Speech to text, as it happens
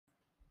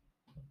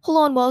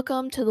Hello and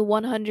welcome to the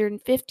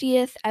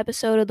 150th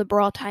episode of the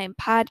Brawl Time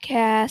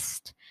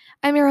podcast.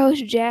 I'm your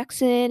host,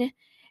 Jackson,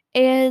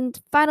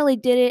 and finally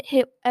did it,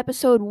 hit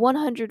episode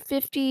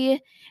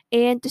 150.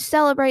 And to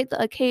celebrate the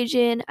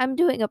occasion, I'm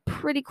doing a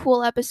pretty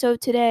cool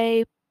episode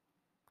today.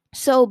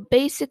 So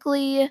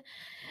basically,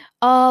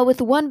 with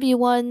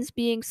 1v1s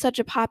being such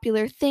a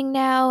popular thing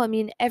now, I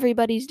mean,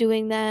 everybody's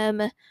doing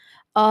them.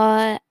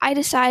 I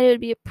decided it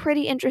would be a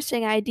pretty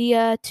interesting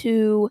idea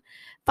to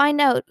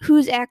find out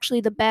who's actually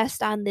the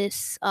best on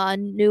this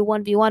new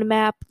 1v1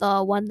 map,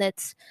 the one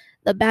that's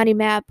the bounty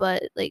map,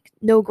 but like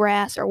no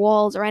grass or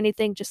walls or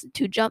anything, just the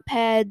two jump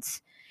pads.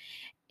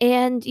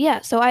 And yeah,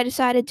 so I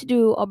decided to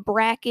do a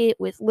bracket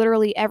with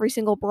literally every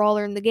single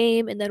brawler in the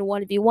game and then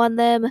 1v1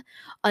 them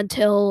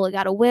until I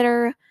got a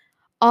winner.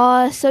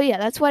 So yeah,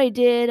 that's what I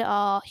did.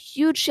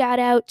 Huge shout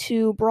out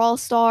to Brawl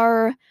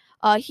Star.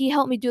 He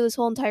helped me do this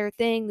whole entire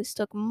thing. This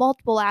took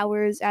multiple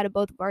hours out of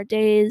both of our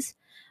days.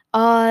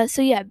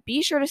 So yeah,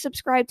 be sure to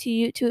subscribe to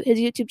his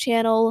YouTube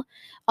channel.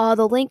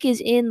 The link is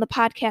in the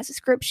podcast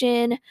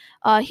description.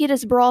 He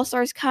does Brawl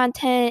Stars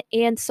content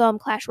and some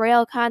Clash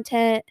Royale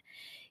content.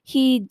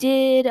 He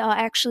did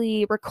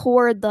actually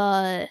record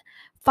the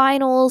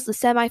finals, the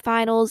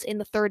semifinals in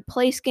the third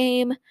place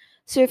game.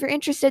 So if you're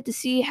interested to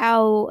see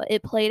how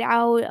it played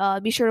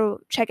out, be sure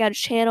to check out his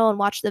channel and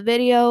watch the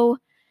video.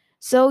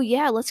 So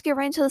yeah, let's get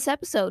right into this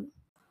episode.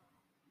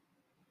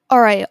 All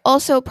right.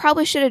 Also,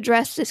 probably should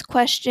address this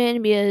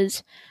question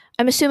because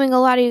I'm assuming a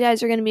lot of you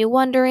guys are going to be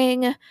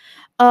wondering,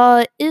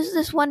 is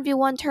this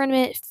 1v1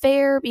 tournament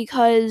fair?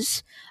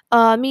 Because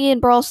me and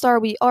Brawl Star,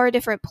 we are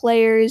different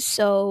players,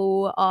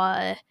 so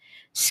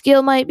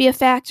skill might be a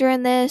factor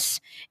in this.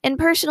 And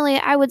personally,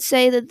 I would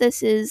say that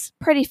this is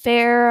pretty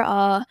fair.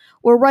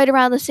 We're right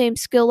around the same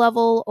skill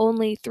level,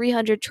 only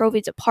 300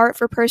 trophies apart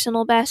for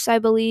personal best, I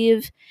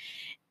believe.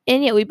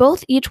 And yeah, we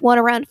both each won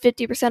around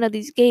 50% of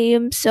these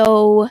games,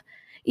 so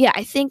yeah,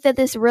 I think that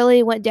this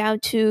really went down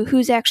to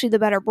who's actually the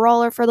better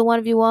brawler for the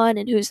 1v1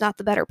 and who's not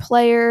the better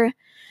player.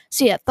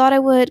 So yeah, thought I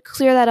would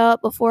clear that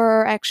up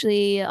before I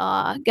actually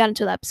got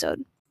into the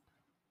episode.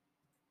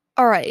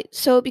 Alright,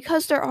 so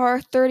because there are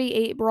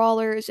 38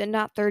 brawlers and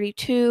not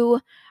 32,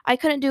 I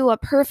couldn't do a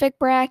perfect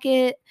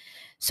bracket.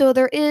 So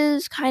there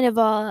is kind of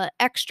a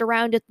extra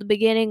round at the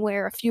beginning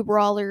where a few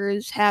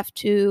brawlers have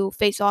to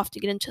face off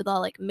to get into the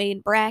like main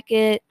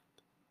bracket.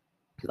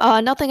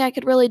 Nothing I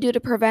could really do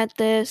to prevent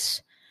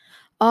this.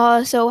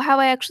 So how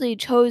I actually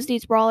chose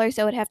these brawlers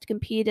that would have to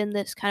compete in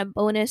this kind of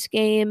bonus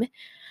game.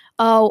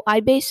 I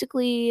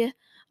basically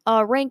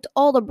ranked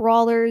all the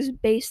brawlers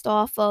based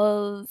off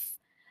of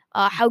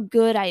how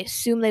good I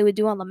assumed they would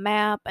do on the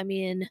map. I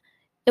mean,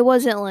 it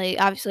wasn't like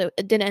obviously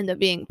it didn't end up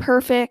being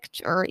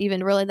perfect or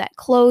even really that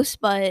close,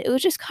 but it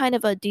was just kind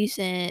of a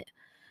decent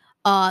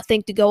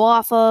thing to go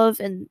off of.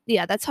 And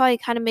yeah, that's how I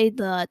kind of made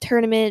the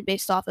tournament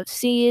based off of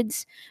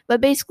seeds.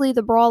 But basically,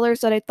 the brawlers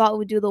that I thought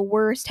would do the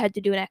worst had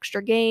to do an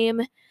extra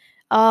game.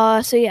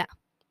 So yeah,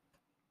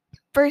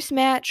 first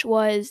match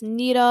was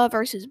Nita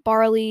versus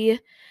Barley.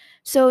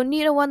 So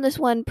Nita won this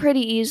one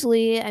pretty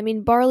easily. I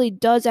mean, Barley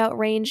does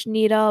outrange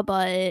Nita,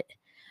 but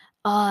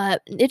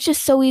it's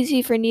just so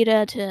easy for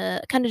Nita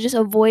to kind of just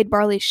avoid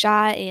Barley's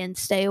shot and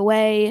stay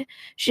away.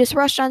 She just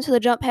rushed onto the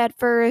jump pad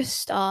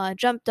first,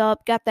 jumped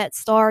up, got that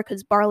star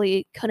because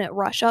Barley couldn't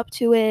rush up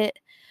to it,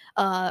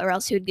 or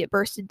else he would get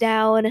bursted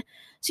down.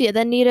 So yeah,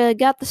 then Nita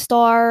got the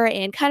star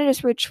and kind of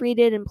just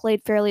retreated and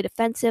played fairly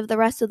defensive the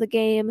rest of the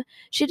game.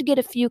 She did get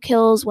a few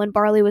kills when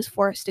Barley was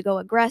forced to go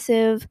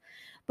aggressive.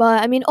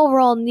 But I mean,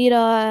 overall,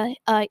 Nita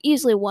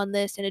easily won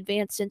this and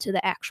advanced into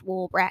the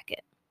actual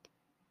bracket.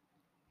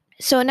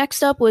 So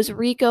next up was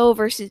Rico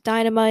versus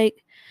Dynamite.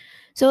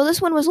 So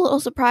this one was a little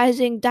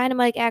surprising.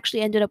 Dynamite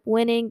actually ended up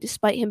winning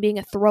despite him being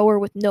a thrower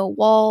with no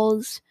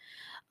walls.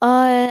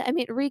 I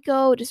mean,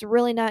 Rico just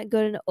really not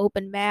good in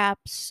open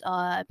maps.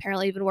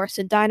 Apparently even worse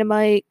than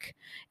Dynamite.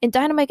 And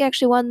Dynamite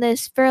actually won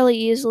this fairly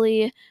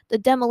easily. The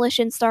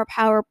Demolition Star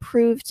power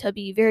proved to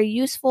be very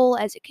useful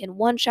as it can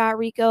one-shot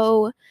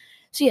Rico.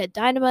 So yeah,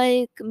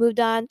 Dynamite moved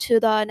on to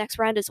the next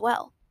round as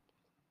well.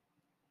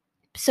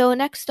 So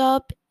next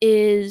up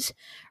is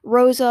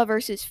Rosa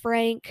versus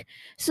Frank.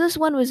 So this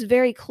one was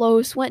very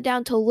close, went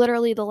down to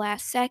literally the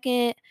last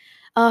second.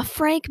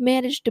 Frank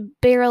managed to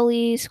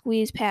barely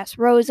squeeze past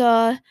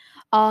Rosa.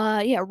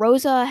 Yeah,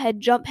 Rosa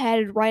had jump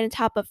padded right on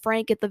top of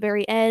Frank at the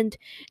very end,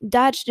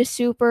 dodged a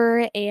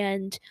super,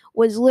 and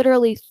was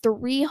literally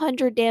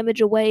 300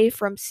 damage away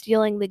from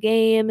stealing the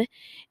game.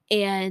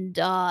 And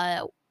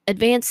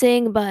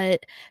advancing,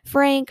 but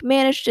Frank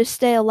managed to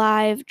stay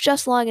alive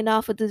just long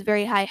enough with his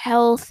very high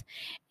health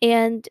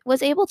and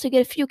was able to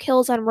get a few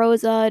kills on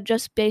Rosa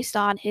just based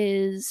on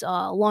his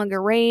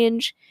longer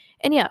range.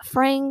 And yeah,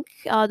 Frank,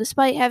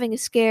 despite having a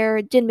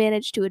scare, did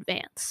manage to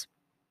advance.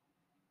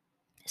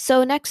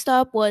 So next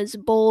up was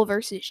Bull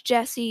versus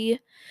Jesse.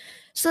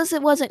 Since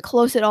it wasn't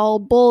close at all,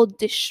 Bull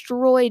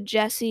destroyed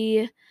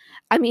Jesse.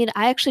 I mean,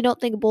 I actually don't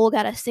think Bull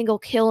got a single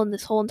kill in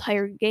this whole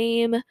entire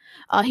game.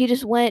 He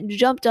just went,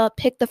 jumped up,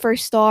 picked the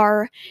first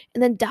star,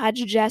 and then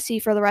dodged Jesse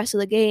for the rest of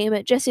the game.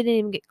 Jesse didn't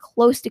even get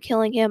close to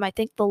killing him. I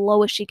think the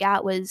lowest she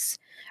got was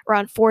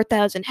around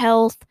 4,000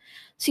 health.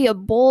 So yeah,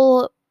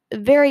 Bull,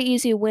 very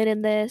easy win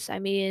in this. I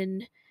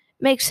mean,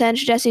 makes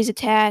sense. Jesse's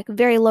attack,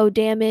 very low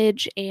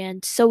damage,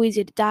 and so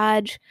easy to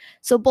dodge.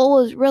 So Bull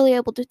was really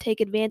able to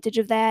take advantage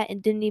of that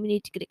and didn't even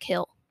need to get a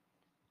kill.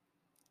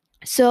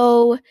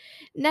 So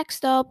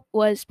next up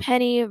was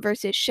Penny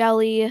versus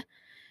Shelly.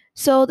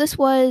 So this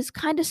was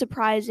kind of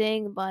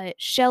surprising, but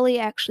Shelly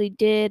actually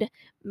did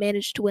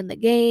manage to win the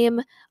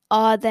game.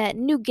 That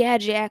new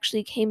gadget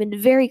actually came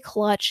in very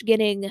clutch,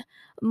 getting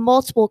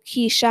multiple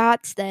key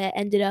shots that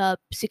ended up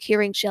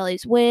securing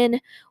Shelly's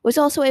win. Was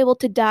also able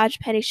to dodge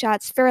Penny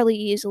shots fairly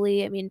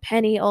easily. I mean,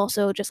 Penny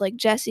also, just like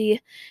Jesse,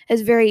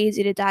 is very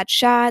easy to dodge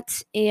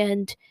shots,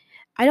 and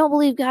I don't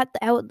believe got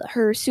out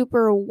her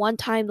super one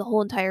time the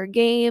whole entire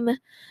game.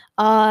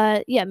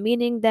 Yeah,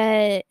 meaning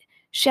that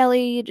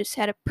Shelly just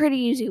had a pretty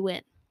easy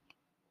win.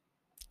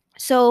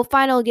 So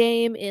final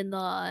game in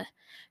the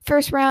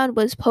first round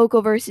was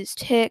Poco versus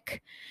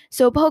Tick.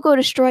 So Poco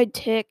destroyed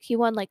Tick. He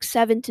won like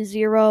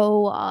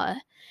 7-0.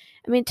 I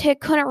mean, Tick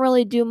couldn't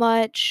really do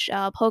much.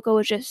 Poco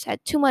was just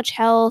had too much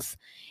health.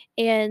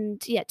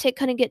 And yeah, Tick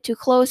couldn't get too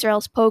close, or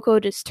else Poco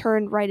just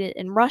turned right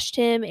and rushed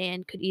him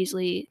and could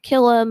easily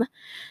kill him.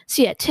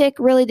 So yeah, Tick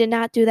really did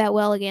not do that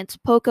well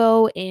against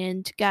Poco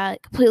and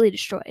got completely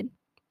destroyed.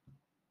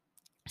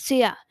 So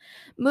yeah,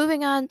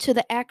 moving on to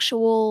the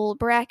actual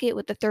bracket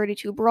with the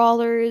 32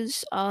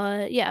 brawlers.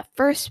 Yeah,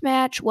 first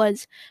match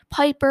was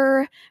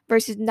Piper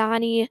versus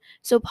Nani.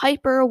 So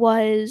Piper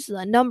was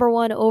the number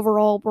one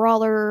overall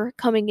brawler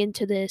coming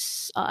into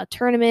this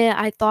tournament.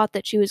 I thought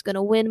that she was going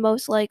to win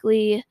most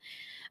likely.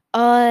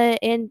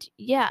 And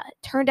yeah, it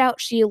turned out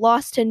she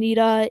lost to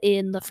Nita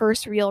in the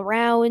first real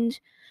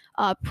round.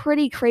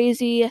 Pretty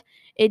crazy.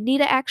 And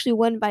Nita actually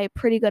won by a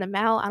pretty good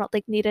amount. I don't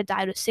think Nita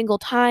died a single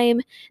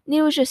time.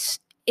 Nita was just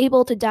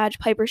able to dodge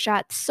Piper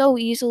shots so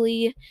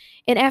easily.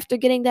 And after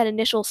getting that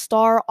initial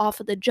star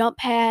off of the jump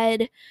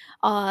pad,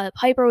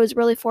 Piper was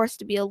really forced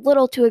to be a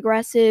little too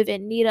aggressive,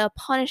 and Nita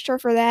punished her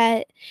for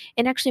that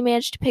and actually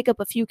managed to pick up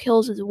a few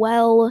kills as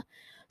well.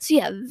 So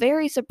yeah,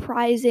 very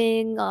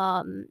surprising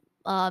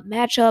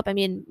matchup. I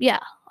mean, yeah,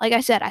 like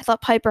I said, I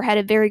thought Piper had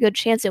a very good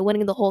chance at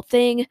winning the whole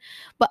thing,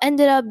 but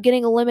ended up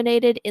getting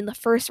eliminated in the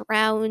first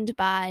round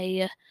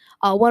by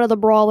one of the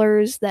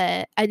brawlers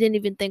that I didn't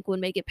even think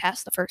would make it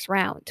past the first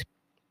round.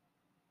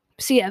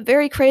 So yeah,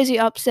 very crazy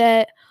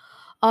upset.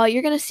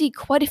 You're going to see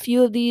quite a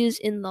few of these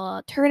in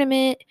the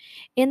tournament,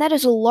 and that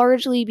is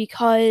largely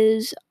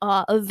because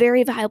a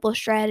very viable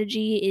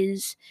strategy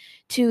is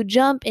to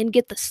jump and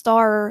get the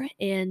star,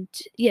 and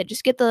yeah,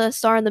 just get the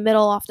star in the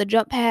middle off the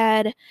jump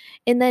pad,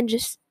 and then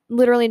just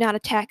literally not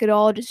attack at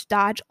all, just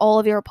dodge all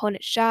of your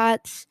opponent's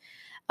shots.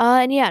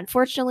 And yeah,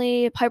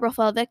 unfortunately, Piper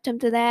fell victim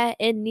to that,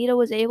 and Nita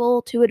was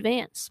able to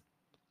advance.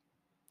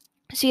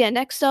 So yeah,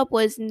 next up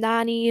was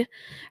Nani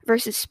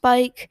versus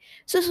Spike.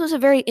 So this was a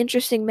very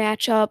interesting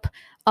matchup.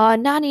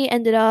 Nani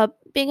ended up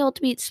being able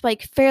to beat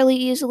Spike fairly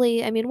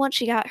easily. I mean, once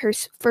she got her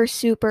first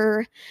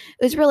super,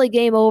 it was really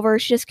game over.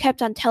 She just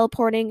kept on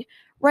teleporting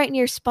right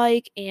near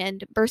Spike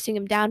and bursting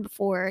him down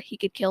before he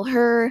could kill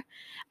her.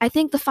 I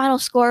think the final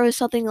score was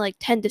something like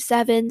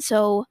 10-7.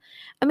 So,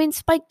 I mean,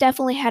 Spike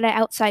definitely had an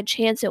outside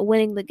chance at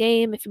winning the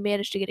game if he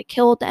managed to get a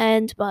kill at the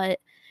end, but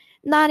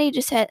Nani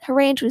just had her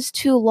range was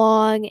too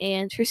long,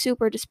 and her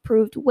super just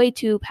proved way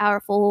too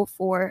powerful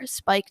for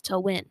Spike to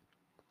win.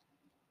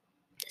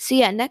 So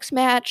yeah, next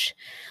match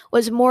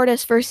was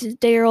Mortis versus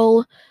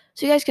Daryl.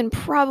 So you guys can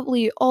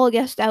probably all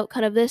guess the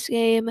outcome of this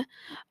game.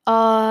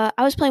 I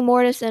was playing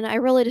Mortis, and I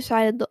really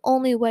decided the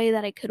only way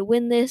that I could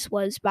win this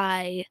was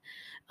by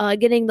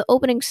getting the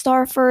opening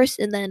star first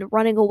and then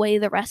running away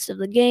the rest of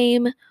the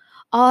game.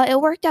 It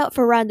worked out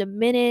for around a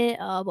minute,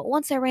 but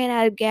once I ran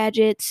out of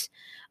gadgets,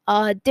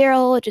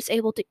 Daryl just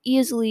able to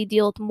easily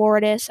deal with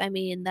Mortis. I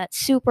mean, that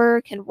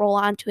super can roll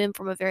onto him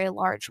from a very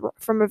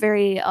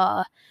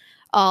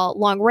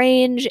long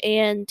range,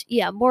 and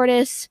yeah,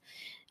 Mortis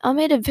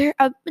made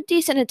a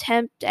decent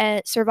attempt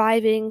at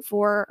surviving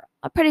for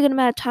a pretty good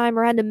amount of time,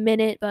 around a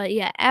minute. But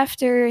yeah,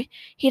 after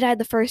he died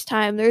the first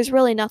time, there's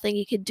really nothing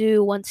he could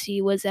do once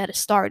he was at a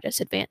star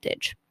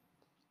disadvantage.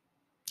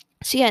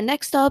 So yeah,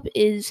 next up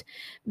is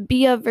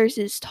Bia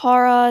versus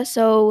Tara.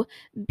 So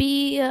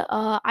Bia,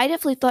 I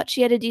definitely thought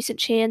she had a decent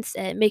chance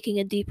at making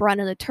a deep run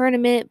in the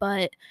tournament,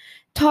 but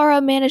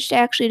Tara managed to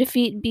actually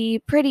defeat Bea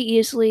pretty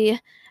easily.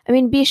 I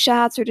mean, Bea's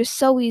shots are just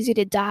so easy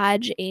to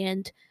dodge,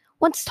 and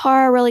once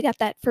Tara really got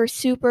that first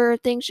super,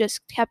 things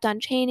just kept on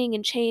chaining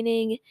and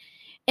chaining.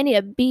 And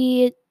yeah,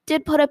 Bea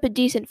did put up a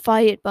decent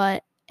fight,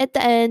 but at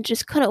the end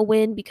just couldn't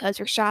win because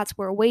her shots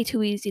were way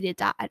too easy to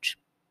dodge.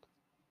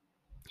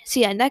 So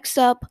yeah, next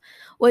up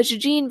was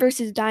Eugene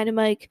versus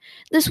Dynamite.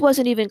 This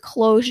wasn't even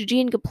close.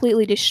 Eugene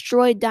completely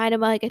destroyed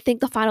Dynamite. I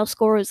think the final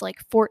score was like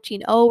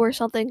 14-0 or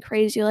something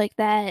crazy like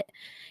that.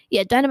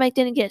 Yeah, Dynamite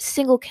didn't get a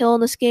single kill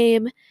in this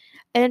game.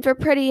 And for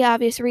pretty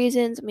obvious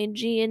reasons. I mean,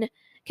 Gene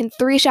can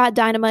three-shot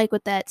Dynamite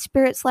with that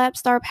Spirit Slap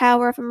star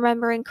power, if I'm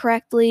remembering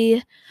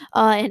correctly,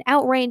 and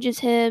outranges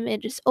him,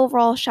 and just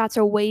overall shots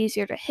are way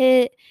easier to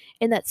hit,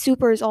 and that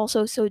super is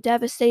also so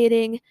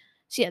devastating.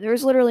 So yeah, there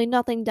was literally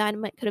nothing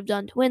Dynamite could have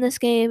done to win this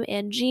game,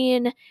 and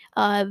Gene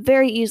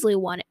very easily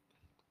won it.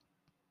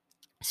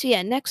 So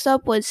yeah, next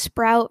up was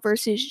Sprout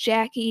versus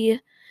Jackie.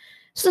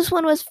 So this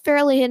one was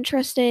fairly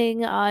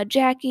interesting.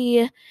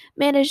 Jackie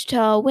managed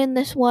to win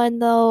this one,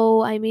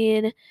 though. I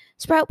mean,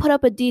 Sprout put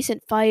up a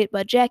decent fight,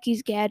 but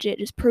Jackie's gadget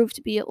just proved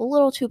to be a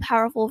little too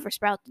powerful for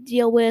Sprout to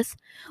deal with.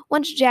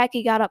 Once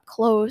Jackie got up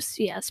close,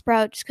 yeah,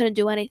 Sprout just couldn't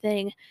do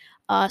anything.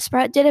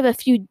 Sprout did have a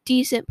few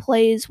decent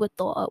plays with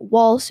the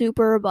wall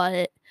super,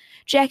 but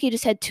Jackie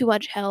just had too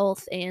much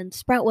health, and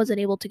Sprout wasn't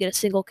able to get a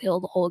single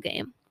kill the whole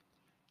game.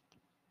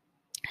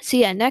 So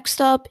yeah, next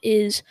up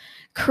is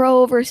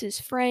Crow versus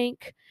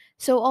Frank.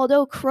 So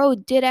although Crow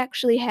did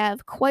actually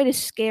have quite a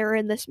scare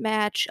in this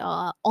match,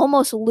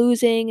 almost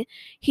losing,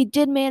 he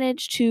did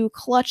manage to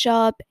clutch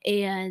up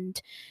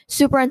and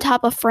super on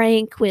top of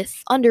Frank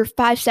with under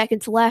 5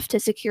 seconds left to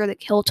secure the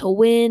kill to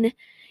win.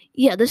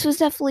 Yeah, this was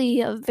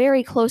definitely a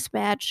very close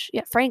match.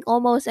 Yeah, Frank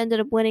almost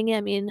ended up winning it.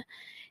 I mean,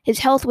 his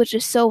health was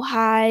just so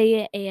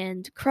high,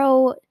 and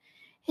Crow,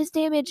 his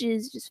damage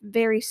is just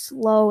very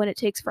slow and it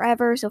takes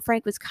forever. So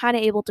Frank was kind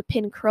of able to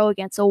pin Crow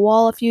against a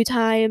wall a few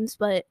times.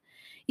 But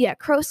yeah,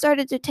 Crow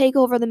started to take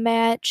over the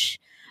match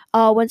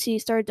once he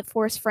started to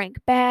force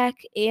Frank back.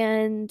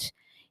 And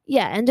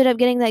yeah, ended up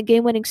getting that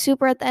game winning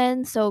super at the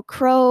end. So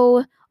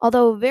Crow,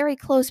 although very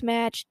close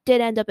match,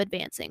 did end up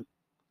advancing.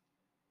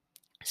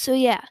 So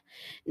yeah,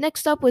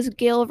 next up was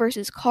Gale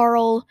versus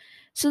Carl.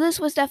 So this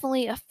was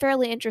definitely a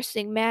fairly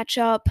interesting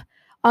matchup.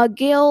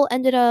 Gale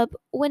ended up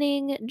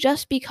winning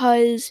just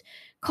because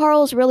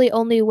Carl's really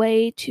only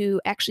way to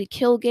actually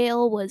kill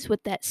Gale was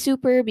with that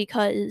super,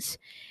 because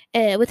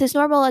with his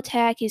normal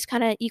attack, he's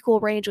kind of equal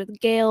range with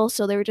Gale,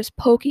 so they were just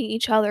poking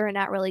each other and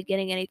not really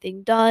getting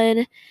anything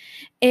done.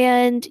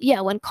 And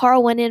yeah, when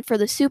Carl went in for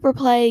the super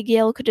play,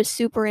 Gale could just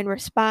super in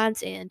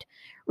response and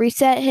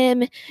reset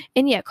him.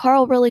 And yeah,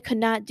 Carl really could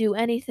not do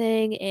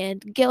anything,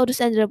 and Gale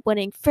just ended up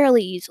winning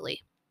fairly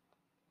easily.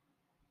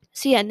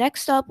 So yeah,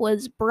 next up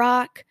was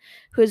Brock,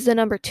 who is the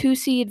number 2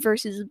 seed,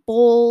 versus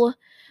Bull,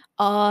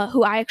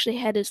 who I actually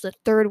had as the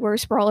third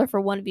worst brawler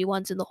for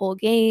 1v1s in the whole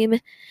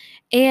game.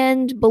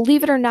 And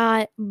believe it or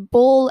not,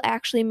 Bull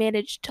actually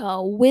managed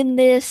to win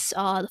this.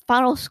 The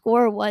final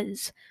score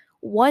was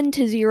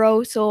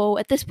 1-0. So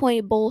at this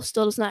point, Bull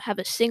still does not have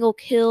a single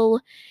kill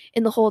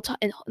in the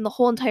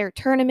whole entire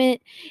tournament,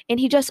 and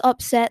he just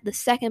upset the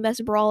second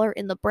best brawler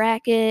in the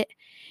bracket.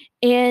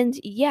 And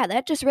yeah,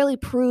 that just really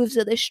proves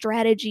that this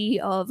strategy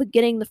of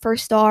getting the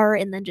first star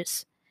and then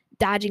just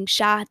dodging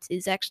shots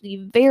is actually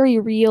very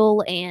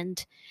real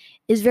and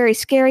is very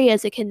scary,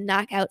 as it can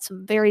knock out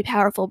some very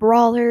powerful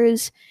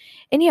brawlers.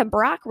 And yeah,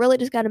 Brock really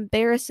just got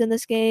embarrassed in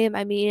this game.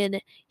 I mean,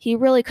 he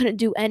really couldn't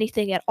do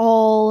anything at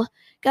all.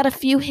 Got a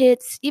few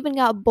hits, even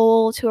got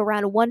Bull to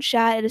around one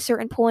shot at a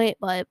certain point,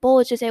 but Bull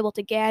was just able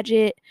to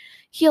gadget,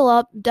 heal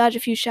up, dodge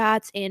a few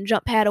shots, and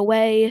jump pad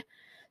away.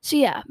 So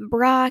yeah,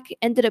 Brock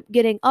ended up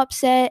getting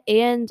upset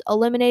and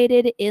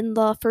eliminated in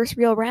the first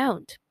real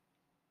round.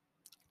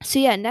 So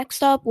yeah,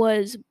 next up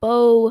was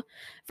Bo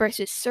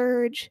versus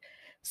Surge.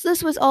 So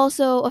this was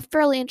also a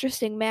fairly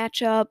interesting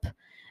matchup.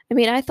 I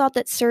mean, I thought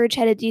that Surge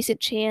had a decent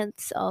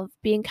chance of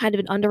being kind of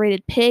an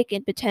underrated pick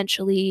and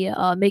potentially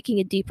making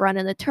a deep run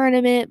in the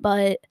tournament,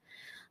 but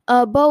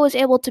Bo was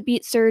able to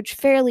beat Surge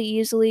fairly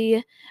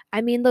easily.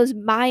 I mean, those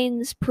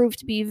mines proved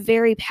to be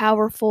very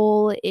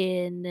powerful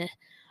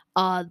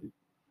uh,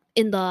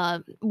 in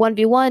the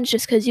 1v1s,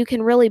 just because you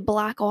can really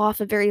block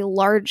off a very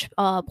large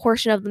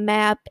portion of the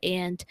map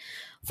and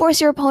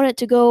force your opponent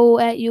to go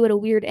at you at a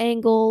weird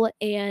angle.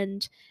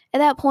 And at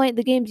that point,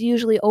 the game's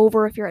usually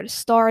over if you're at a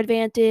star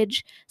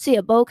advantage. So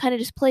yeah, Bo kind of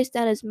just placed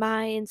down his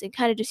mines and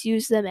kind of just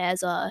used them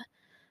as a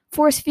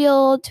force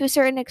field to a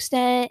certain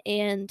extent.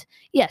 And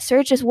yeah,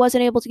 Surge just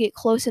wasn't able to get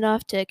close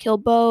enough to kill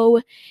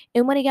Bo.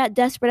 And when he got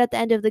desperate at the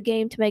end of the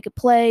game to make a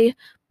play,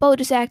 Bo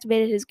just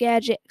activated his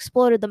gadget,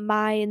 exploded the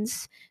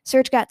mines.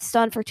 Surge got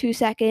stunned for 2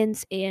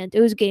 seconds, and it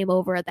was game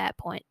over at that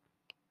point.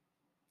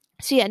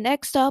 So yeah,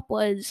 next up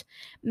was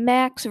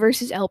Max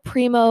versus El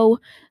Primo.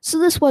 So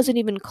this wasn't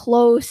even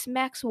close.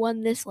 Max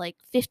won this like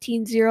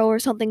 15-0 or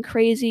something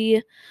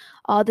crazy.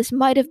 This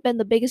might have been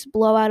the biggest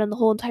blowout in the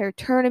whole entire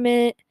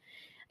tournament.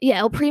 Yeah,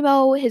 El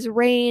Primo, his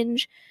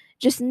range,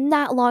 just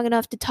not long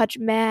enough to touch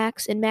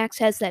Max, and Max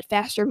has that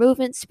faster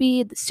movement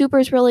speed. The super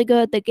is really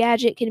good. The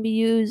gadget can be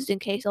used in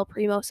case El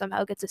Primo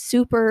somehow gets a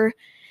super.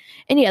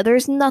 And yeah,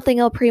 there's nothing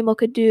El Primo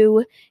could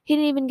do. He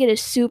didn't even get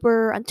his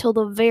super until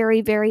the very,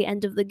 very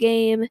end of the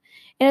game.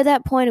 And at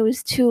that point, it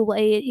was too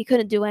late. He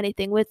couldn't do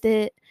anything with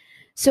it.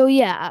 So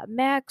yeah,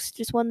 Max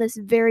just won this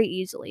very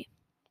easily.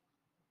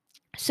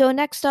 So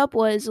next up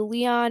was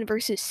Leon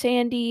versus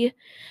Sandy.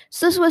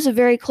 So this was a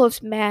very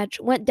close match.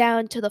 Went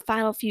down to the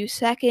final few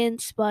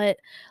seconds, but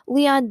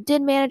Leon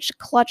did manage to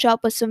clutch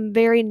up with some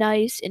very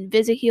nice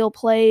Invisiheal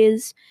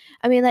plays.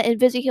 I mean, that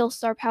Invisiheal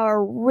star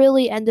power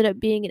really ended up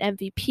being an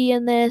MVP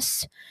in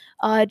this.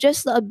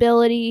 Just the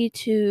ability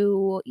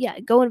to,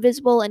 go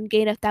invisible and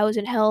gain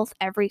 1,000 health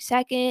every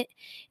second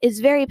is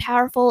very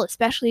powerful,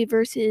 especially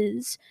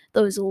versus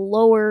those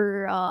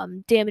lower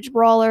damage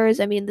brawlers.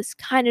 I mean, this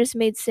kind of just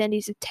made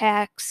Sandy's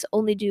attacks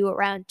only do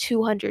around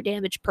 200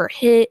 damage per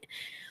hit,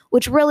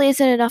 which really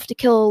isn't enough to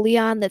kill a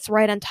Leon that's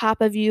right on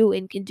top of you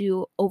and can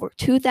do over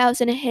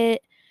 2,000 a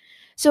hit.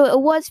 So it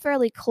was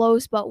fairly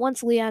close, but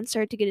once Leon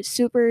started to get his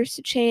supers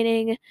to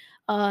chaining,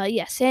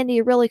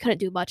 Sandy really couldn't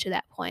do much at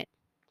that point.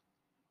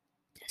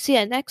 So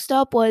next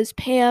up was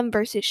Pam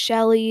versus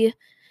Shelly.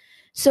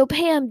 So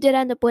Pam did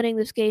end up winning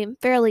this game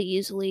fairly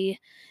easily.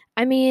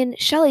 I mean,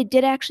 Shelly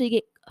did actually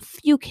get a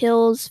few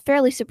kills,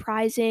 fairly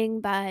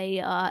surprising,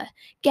 by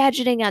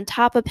gadgeting on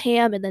top of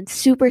Pam and then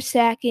super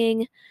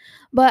stacking.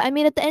 But I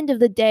mean, at the end of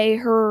the day,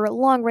 her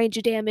long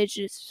range damage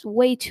is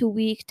way too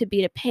weak to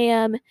beat a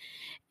Pam.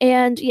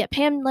 And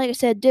Pam, like I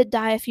said, did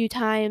die a few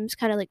times,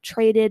 kind of like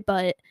traded,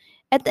 but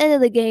at the end of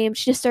the game,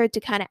 she just started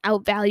to kind of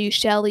outvalue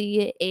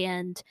Shelly.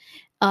 And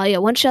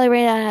once Shelly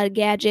ran out of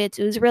gadgets,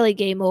 it was really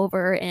game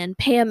over, and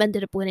Pam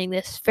ended up winning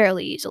this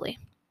fairly easily.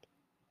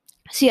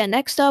 So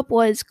next up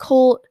was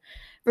Colt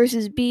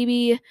versus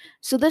BB.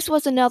 So this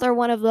was another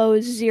one of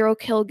those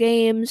 0-kill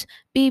games.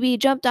 BB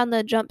jumped on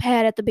the jump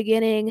pad at the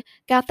beginning,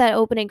 got that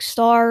opening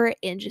star,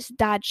 and just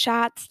dodged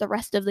shots the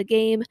rest of the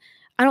game.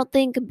 I don't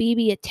think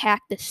BB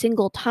attacked a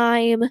single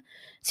time.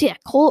 So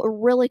Colt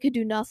really could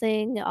do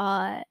nothing.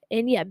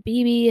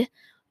 BB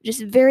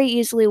just very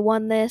easily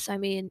won this. I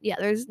mean,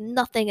 there's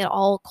nothing at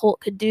all Colt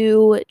could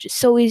do. Just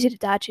so easy to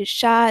dodge his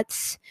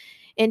shots.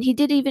 And he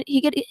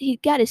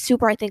got his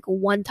super, I think,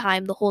 one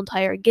time the whole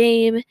entire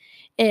game,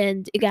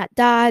 and it got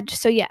dodged.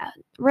 So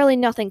really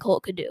nothing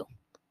Colt could do.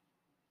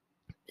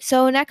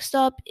 So next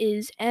up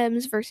is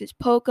Ems versus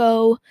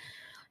Poco.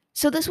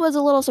 So this was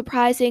a little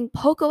surprising.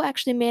 Poco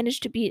actually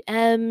managed to beat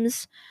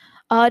Ems.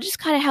 Just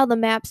kind of how the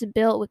map's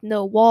built with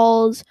no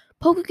walls.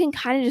 Poco can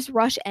kind of just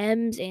rush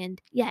Ems,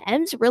 and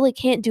Ems really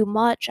can't do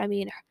much. I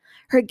mean,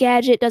 her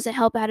gadget doesn't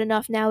help out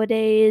enough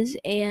nowadays,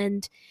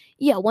 and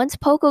once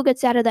Poco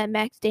gets out of that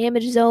max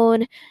damage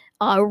zone,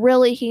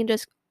 really he can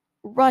just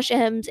rush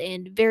Ems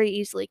and very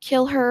easily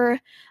kill her.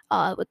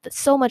 With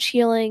so much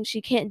healing, she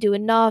can't do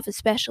enough,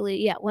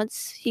 especially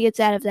once he gets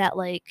out of that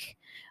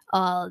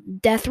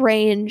death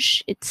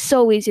range. It's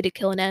so easy to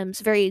kill an Ems,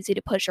 very easy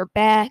to push her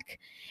back.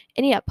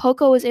 And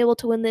Poco was able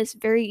to win this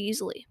very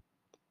easily.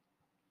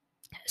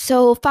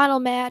 So final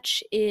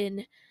match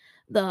in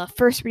the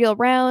first real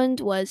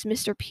round was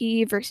Mr.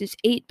 P versus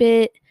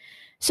 8-Bit.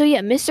 So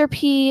Mr.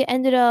 P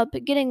ended up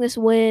getting this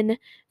win.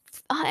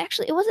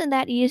 Actually, it wasn't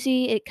that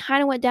easy. It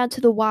kind of went down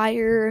to the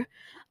wire.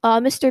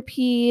 Mr.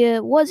 P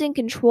was in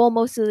control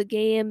most of the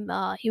game.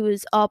 He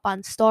was up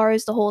on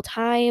stars the whole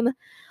time.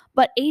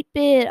 But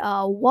 8-Bit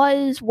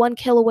was 1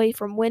 kill away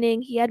from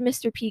winning. He had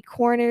Mr. P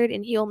cornered,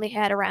 and he only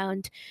had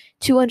around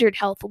 200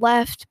 health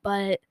left.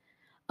 But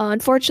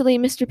unfortunately,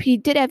 Mr. P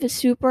did have his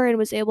super and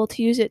was able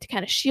to use it to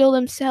kind of shield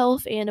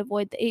himself and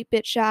avoid the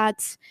 8-Bit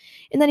shots.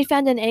 And then he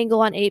found an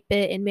angle on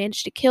 8-Bit and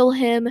managed to kill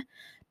him.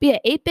 But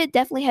 8-Bit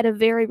definitely had a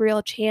very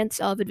real chance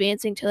of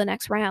advancing to the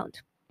next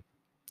round.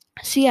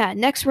 So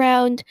next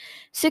round,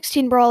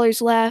 16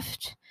 brawlers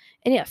left.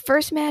 And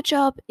first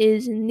matchup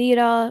is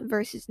Nita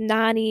versus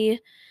Nani.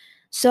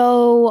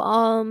 So,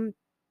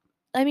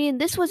 I mean,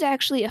 this was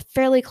actually a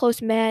fairly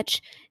close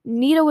match.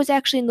 Nita was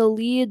actually in the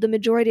lead the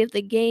majority of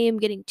the game,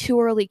 getting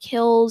 2 early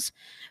kills,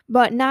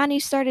 but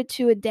Nani started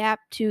to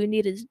adapt to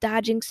Nita's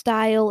dodging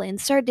style and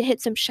started to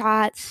hit some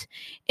shots.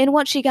 And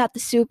once she got the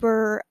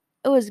super,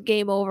 it was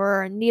game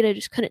over, and Nita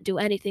just couldn't do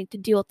anything to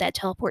deal with that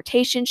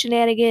teleportation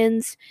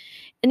shenanigans.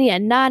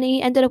 And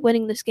Nani ended up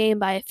winning this game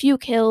by a few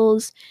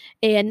kills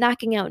and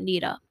knocking out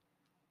Nita.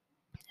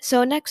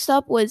 So next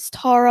up was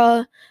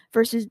Tara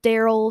versus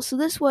Daryl. So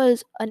this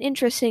was an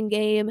interesting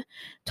game.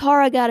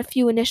 Tara got a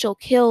few initial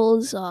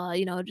kills,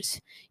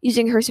 just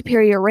using her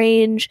superior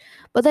range.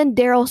 But then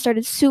Daryl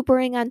started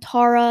supering on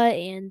Tara,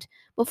 and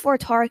before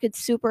Tara could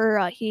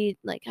super, he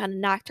kind of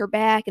knocked her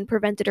back and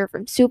prevented her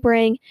from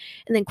supering,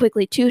 and then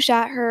quickly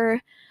two-shot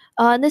her.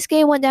 And this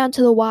game went down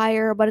to the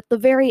wire, but at the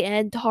very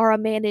end, Tara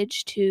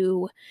managed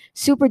to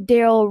super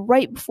Daryl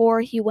right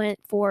before he went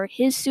for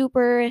his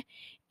super,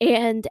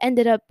 and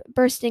ended up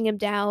bursting him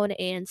down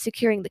and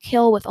securing the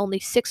kill with only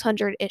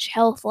 600-ish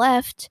health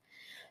left.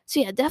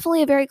 So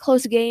definitely a very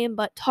close game,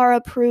 but Tara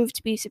proved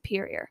to be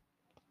superior.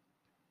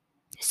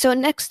 So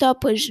next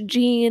up was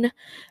Jean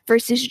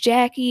versus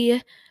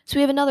Jackie. So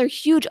we have another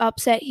huge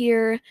upset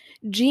here.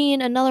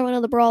 Jean, another one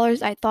of the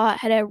brawlers I thought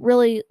had a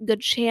really good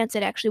chance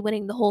at actually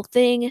winning the whole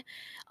thing,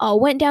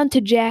 went down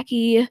to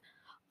Jackie.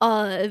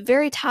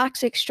 Very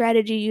toxic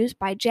strategy used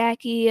by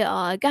Jackie.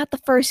 Got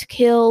the first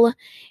kill,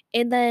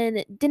 and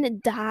then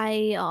didn't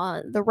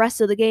die the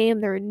rest of the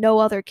game. There were no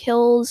other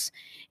kills.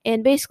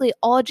 And basically,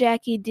 all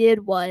Jackie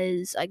did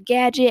was a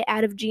gadget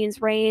out of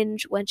Jean's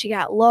range when she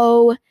got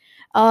low.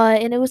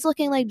 And it was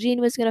looking like Jean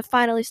was going to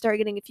finally start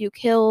getting a few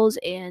kills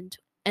and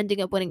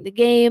ending up winning the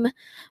game.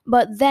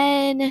 But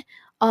then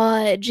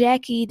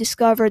Jackie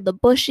discovered the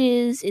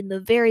bushes in the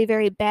very,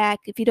 very back.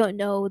 If you don't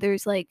know,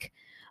 there's like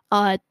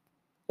uh,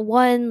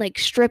 one like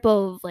strip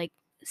of like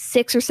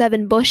 6 or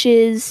 7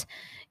 bushes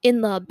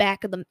in the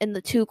back of the in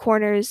the two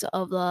corners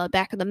of the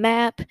back of the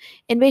map,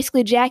 and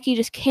basically Jackie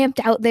just camped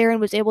out there and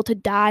was able to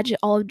dodge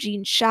all of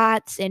Jean's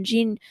shots, and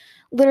Jean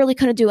literally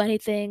couldn't do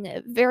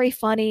anything. Very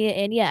funny.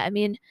 And yeah, I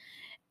mean,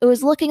 it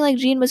was looking like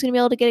Jean was going to be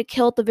able to get a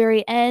kill at the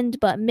very end,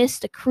 but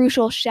missed a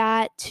crucial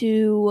shot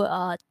to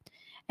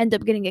end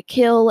up getting a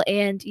kill.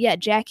 And yeah,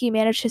 Jackie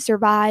managed to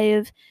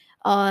survive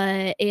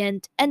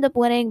and end up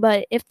winning.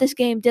 But if this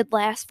game did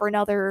last for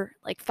another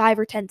like 5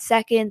 or 10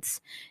 seconds,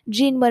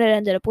 Jean would have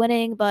ended up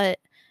winning, but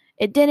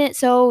it didn't.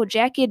 So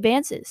Jackie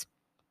advances.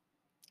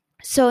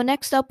 So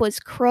next up was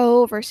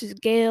Crow versus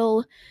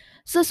Gale.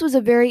 So this was a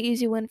very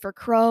easy win for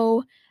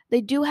Crow. They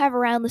do have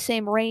around the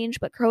same range,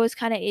 but Crow is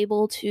kind of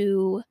able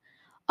to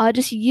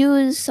just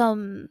use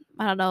some,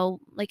 I don't know,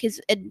 like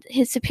his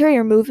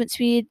superior movement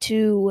speed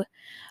to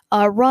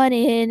run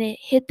in,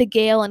 hit the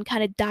Gale, and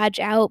kind of dodge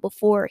out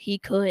before he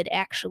could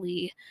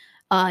actually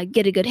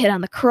get a good hit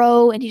on the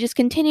Crow. And he just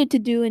continued to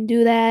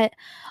do that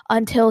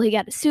until he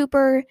got a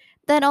super.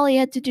 Then all he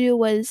had to do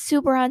was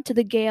super onto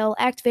the Gale,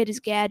 activate his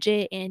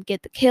gadget, and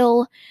get the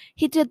kill.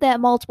 He did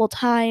that multiple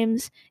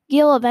times.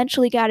 Gale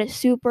eventually got his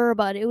super,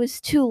 but it was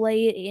too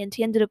late, and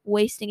he ended up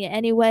wasting it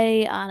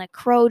anyway on a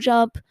Crow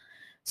jump.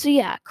 So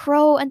yeah,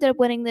 Crow ended up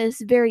winning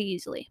this very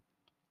easily.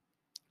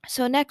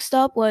 So next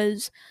up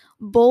was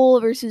Bull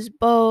versus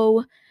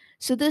Bo.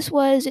 So this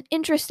was an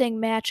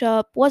interesting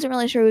matchup. Wasn't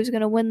really sure who was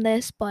going to win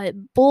this, but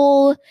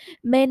Bull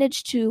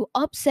managed to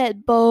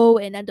upset Bo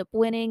and end up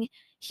winning.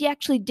 He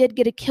actually did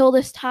get a kill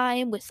this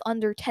time with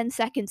under 10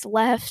 seconds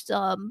left.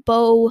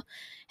 Bo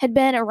had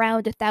been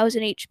around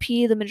 1,000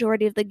 HP the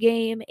majority of the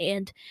game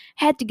and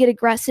had to get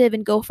aggressive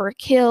and go for a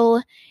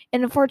kill.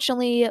 And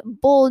unfortunately,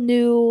 Bull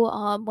knew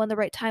when the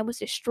right time was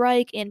to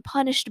strike and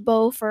punished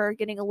Bo for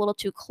getting a little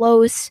too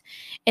close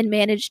and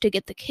managed to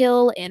get the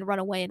kill and run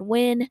away and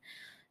win.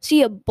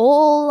 See,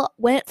 Bull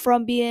went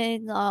from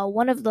being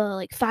one of the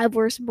like 5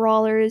 worst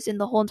brawlers in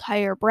the whole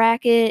entire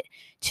bracket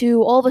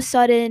to all of a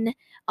sudden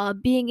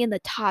being in the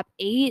top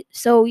 8.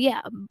 So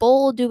yeah,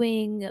 Bull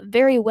doing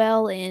very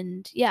well,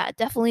 and yeah,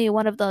 definitely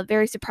one of the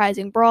very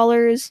surprising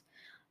brawlers.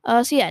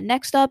 So yeah,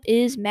 next up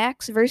is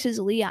Max versus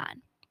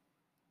Leon.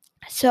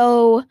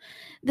 So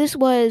this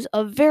was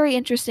a very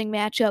interesting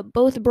matchup.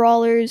 Both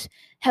brawlers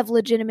have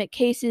legitimate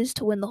cases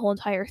to win the whole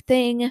entire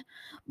thing,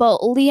 but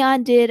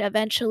Leon did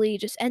eventually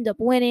just end up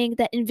winning.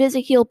 That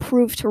Invisiheal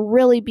proved to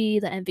really be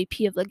the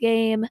MVP of the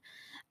game.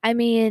 I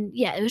mean,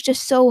 yeah, it was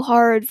just so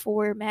hard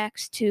for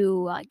Max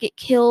to get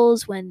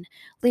kills when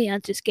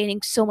Leon's just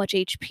gaining so much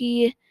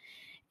HP.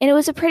 And it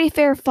was a pretty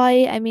fair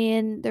fight. I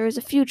mean, there was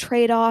a few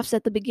trade-offs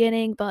at the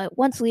beginning, but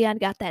once Leon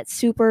got that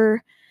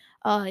super,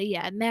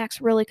 yeah,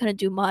 Max really couldn't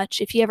do much.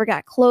 If he ever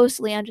got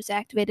close, Leon just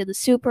activated the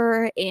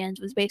super and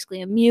was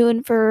basically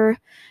immune for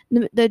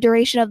the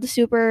duration of the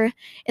super,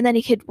 and then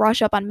he could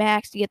rush up on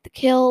Max to get the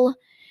kill.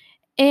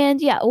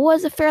 And yeah, it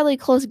was a fairly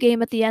close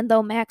game at the end,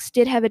 though. Max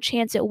did have a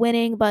chance at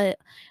winning, but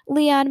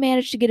Leon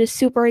managed to get his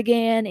super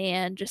again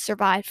and just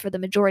survived for the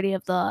majority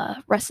of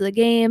the rest of the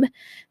game.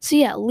 So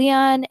yeah,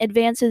 Leon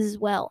advances as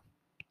well.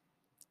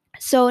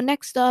 So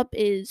next up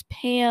is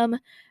Pam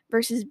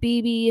versus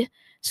BB.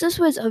 So this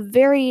was a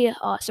very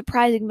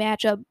surprising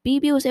matchup.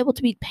 BB was able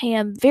to beat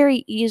Pam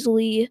very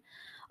easily.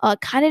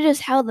 Kind of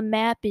just how the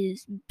map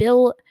is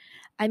built.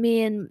 I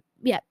mean,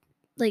 yeah,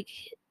 like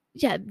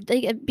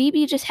like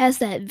BB just has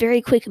that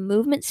very quick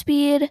movement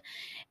speed,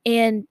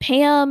 and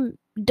Pam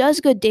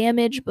does good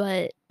damage,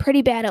 but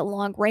pretty bad at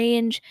long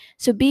range.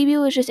 So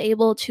BB was just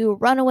able to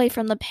run away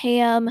from the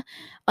Pam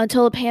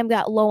until the Pam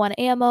got low on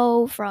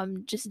ammo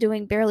from just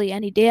doing barely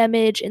any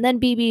damage. And then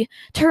BB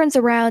turns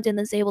around and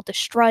is able to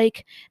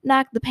strike,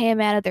 knock the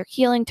Pam out of their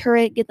healing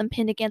turret, get them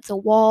pinned against a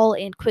wall,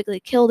 and quickly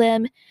kill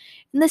them.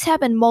 And this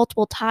happened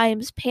multiple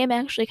times. Pam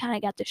actually kind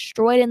of got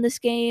destroyed in this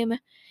game.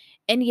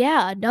 And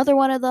yeah, another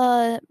one of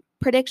the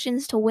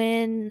predictions to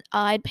win,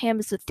 I had Pam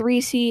as the 3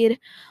 seed,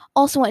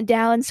 also went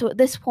down. So at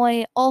this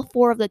point, all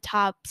 4 of the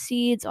top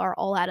seeds are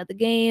all out of the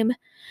game.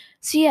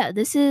 So yeah,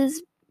 this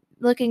is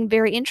looking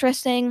very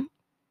interesting.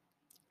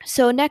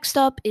 So next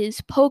up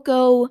is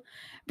Poco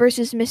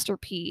versus Mr.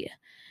 P.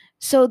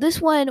 So this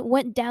one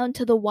went down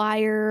to the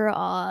wire.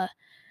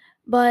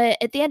 But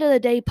at the end of the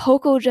day,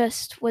 Poco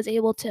just was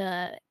able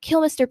to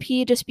kill Mr.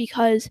 P just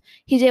because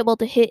he's able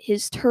to hit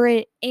his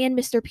turret and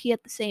Mr. P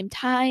at the same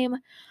time,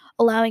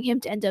 allowing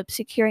him to end up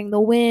securing the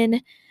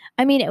win.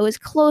 I mean, it was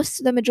close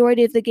to the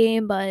majority of the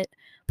game, but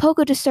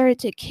Poco just started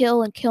to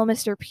kill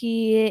Mr.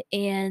 P,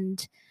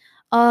 and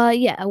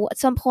At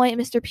some point,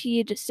 Mr.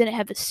 P just didn't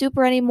have his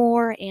super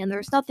anymore, and there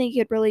was nothing he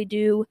could really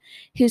do.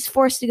 He was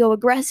forced to go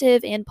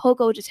aggressive, and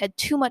Poco just had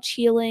too much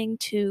healing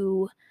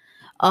to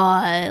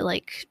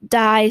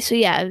die. So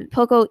yeah,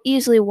 Poco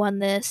easily won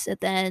this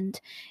at the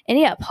end. And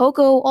yeah,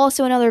 Poco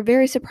also another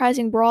very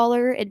surprising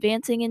brawler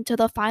advancing into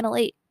the final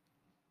 8.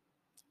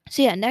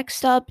 So yeah,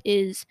 next up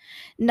is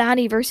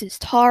Nani versus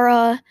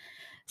Tara.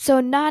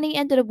 So Nani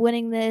ended up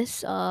winning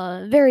this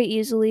very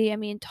easily. I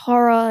mean,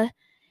 Tara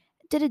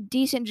did a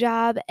decent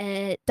job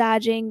at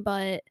dodging,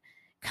 but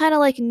kind of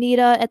like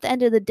Nita, at the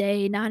end of the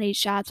day, Nani's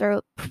shots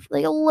are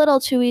like a little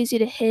too easy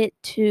to hit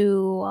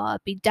to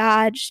be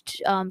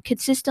dodged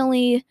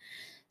consistently.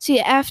 See,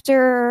 after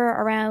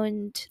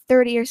around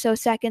 30 or so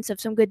seconds of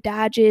some good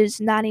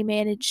dodges, Nani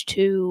managed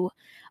to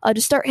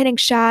start hitting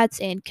shots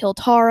and kill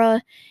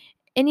Tara.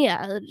 And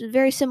yeah,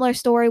 very similar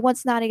story.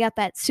 Once Nani got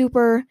that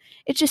super,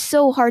 it's just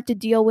so hard to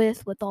deal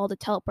with all the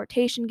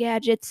teleportation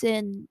gadgets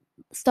and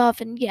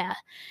stuff. And yeah,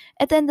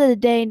 at the end of the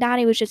day,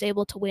 Nani was just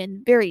able to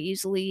win very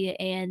easily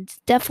and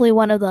definitely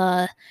one of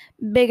the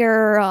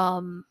bigger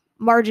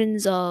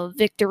margins of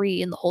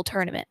victory in the whole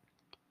tournament.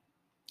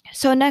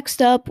 So next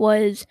up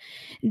was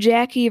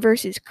Jackie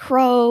versus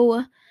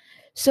Crow.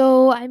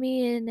 So I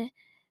mean,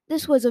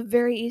 this was a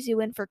very easy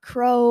win for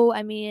Crow.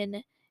 I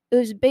mean, it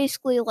was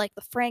basically like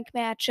the Frank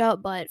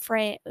matchup,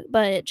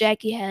 but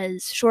Jackie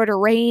has shorter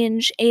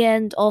range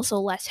and also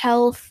less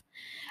health.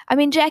 I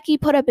mean, Jackie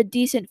put up a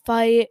decent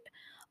fight.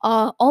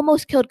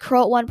 Almost killed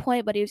Crow at one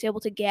point, but he was able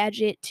to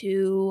gadget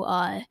to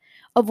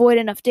avoid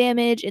enough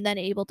damage and then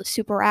able to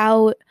super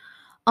out.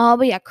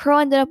 But yeah, Crow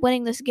ended up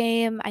winning this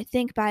game, I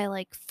think by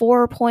like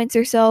 4 points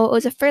or so. It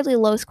was a fairly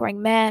low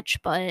scoring match,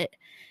 but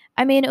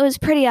I mean, it was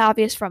pretty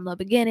obvious from the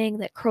beginning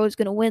that Crow's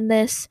going to win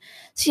this.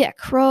 So yeah,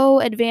 Crow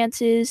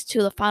advances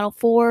to the final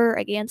 4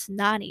 against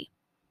Nani.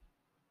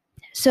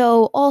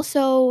 So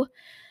also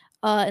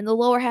in the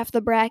lower half of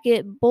the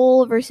bracket,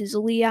 Bull versus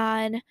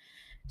Leon.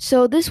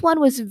 So this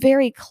one was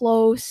very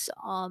close.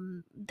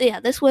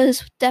 This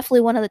was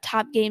definitely one of the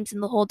top games in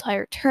the whole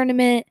entire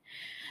tournament.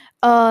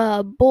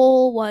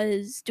 Bull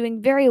was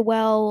doing very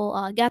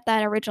well. Got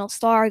that original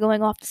star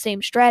going off the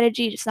same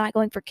strategy, just not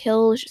going for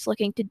kills, just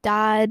looking to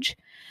dodge.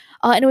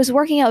 And it was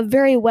working out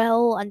very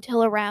well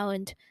until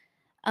around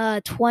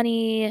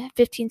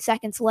 15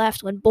 seconds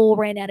left when Bull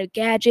ran out of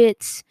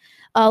gadgets.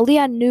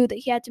 Leon knew that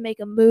he had to make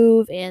a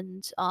move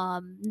and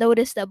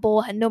noticed that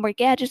Bull had no more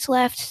gadgets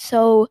left,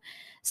 so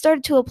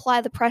started to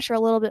apply the pressure a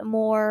little bit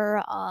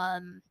more.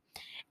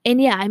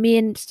 And yeah, I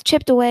mean,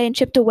 chipped away,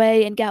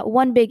 and got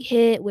one big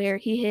hit where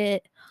he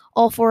hit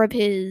all 4 of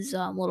his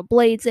little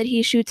blades that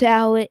he shoots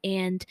out,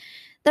 and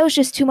that was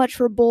just too much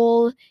for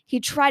Bull.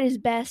 He tried his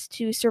best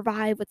to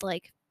survive with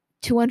like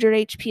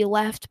 200 HP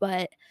left,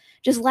 but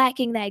just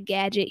lacking that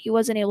gadget, he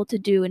wasn't able to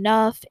do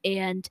enough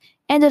and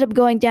ended up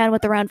going down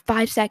with around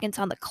 5 seconds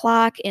on the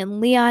clock, and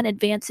Leon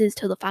advances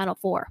to the final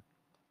 4.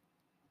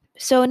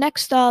 So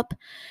next up,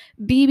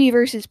 BB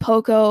versus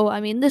Poco.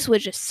 I mean, this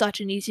was just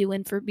such an easy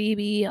win for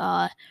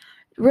BB.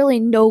 Really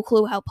no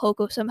clue how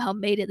Poco somehow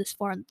made it this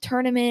far in the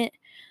tournament.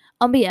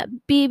 But yeah,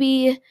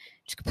 BB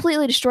just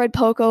completely destroyed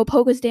Poco.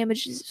 Poco's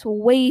damage is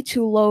way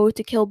too low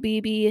to kill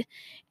BB.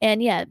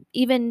 And yeah,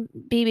 even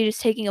BB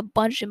just taking a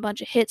bunch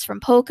of hits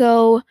from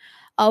Poco,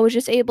 was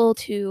just able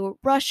to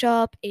rush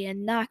up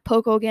and knock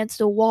Poco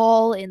against a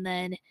wall and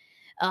then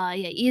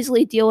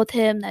easily deal with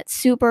him. That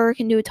super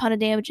can do a ton of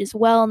damage as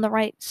well in the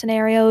right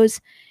scenarios.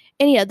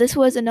 And yeah, this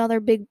was another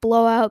big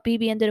blowout.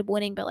 BB ended up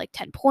winning by like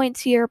 10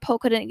 points here.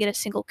 Poco didn't get a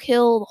single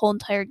kill the whole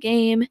entire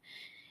game.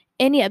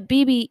 And yeah,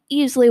 BB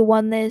easily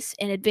won this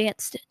and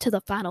advanced to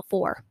the final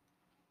 4.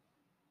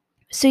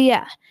 So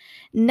yeah,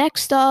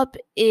 next up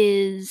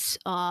is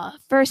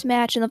first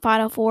match in the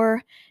final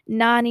 4,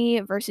 Nani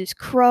versus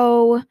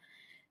Crow.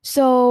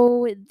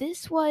 So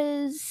this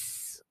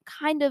was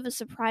kind of a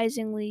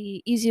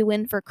surprisingly easy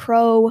win for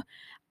Crow.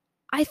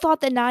 I thought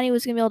that Nani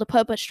was going to be able to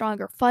put up a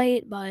stronger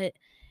fight, but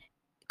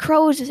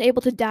Crow was just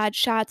able to dodge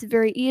shots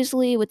very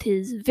easily with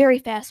his very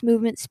fast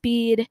movement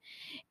speed.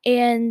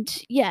 And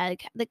yeah,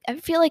 I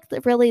feel like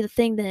really the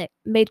thing that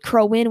made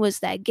Crow win was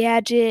that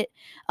gadget.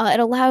 It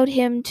allowed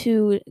him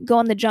to go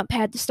on the jump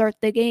pad to start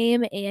the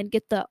game and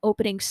get the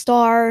opening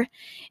star.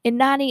 And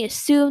Nani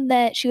assumed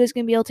that she was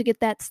going to be able to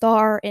get that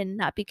star and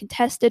not be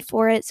contested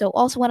for it, so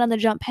also went on the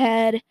jump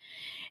pad.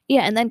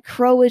 Yeah, and then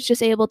Crow was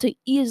just able to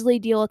easily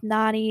deal with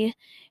Nani.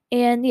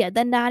 And yeah,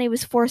 then Nani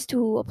was forced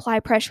to apply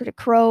pressure to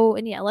Crow.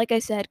 And yeah, like I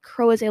said,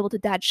 Crow was able to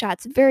dodge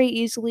shots very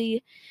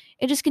easily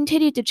and just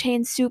continued to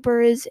chain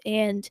supers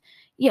and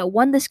yeah,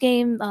 won this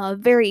game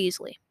very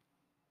easily.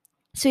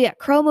 So yeah,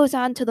 Crow moves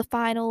on to the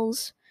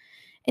finals.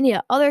 And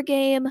yeah, other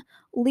game,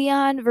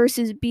 Leon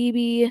versus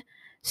BB.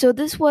 So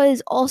this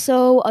was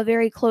also a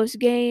very close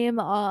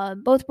game.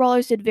 Both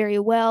brawlers did very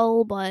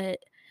well, but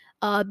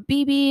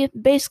BB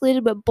basically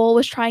did what Bull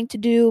was trying to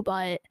do,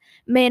 but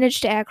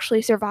managed to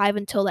actually survive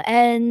until the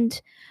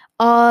end.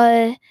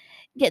 Uh,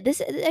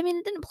 I mean,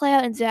 it didn't play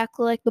out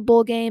exactly like the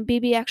Bull game.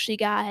 BB actually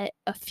got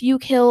a few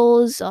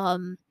kills.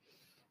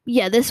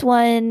 Yeah, this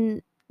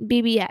one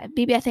BB,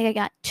 I think I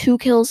got 2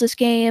 kills this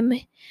game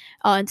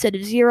instead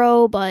of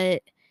 0,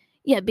 but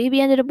yeah, BB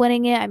ended up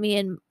winning it. I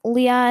mean,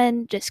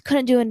 Leon just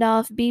couldn't do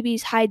enough.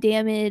 BB's high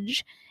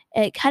damage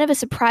at kind of a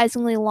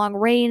surprisingly long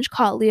range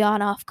caught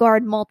Leon off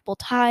guard multiple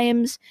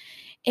times,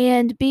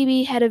 and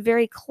BB had a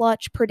very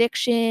clutch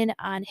prediction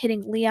on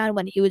hitting Leon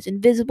when he was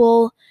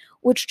invisible,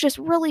 which just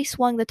really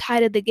swung the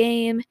tide of the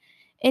game.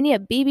 And yeah,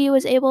 BB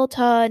was able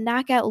to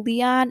knock out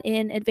Leon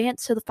and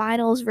advance to the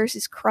finals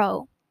versus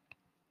Crow.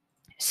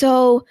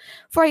 So,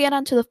 before I get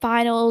on to the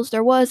finals,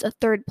 there was a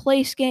third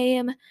place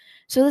game.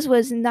 So, this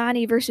was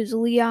Nani versus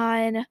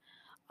Leon.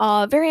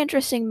 Very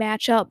interesting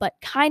matchup, but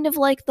kind of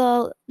like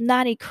the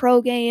Nani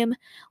Crow game,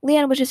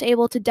 Leon was just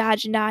able to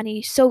dodge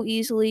Nani so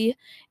easily.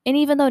 And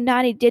even though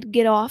Nani did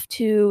get off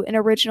to an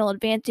original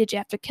advantage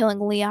after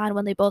killing Leon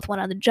when they both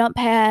went on the jump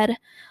pad,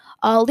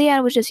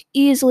 Leon was just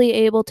easily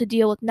able to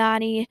deal with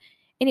Nani.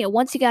 And yeah,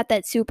 once he got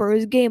that super, it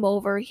was game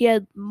over. He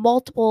had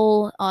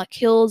multiple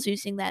kills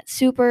using that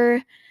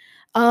super.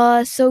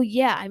 So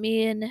yeah, I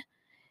mean,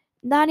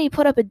 Nani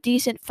put up a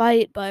decent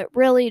fight, but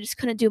really just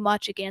couldn't do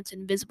much against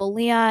Invisible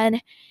Leon.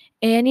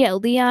 And yeah,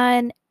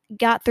 Leon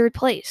got third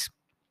place.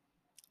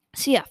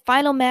 So yeah,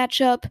 final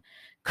matchup,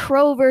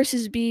 Crow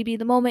versus BB,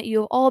 the moment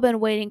you've all been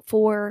waiting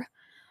for.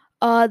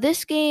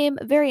 This game,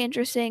 very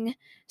interesting.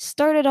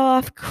 Started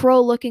off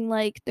Crow looking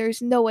like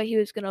there's no way he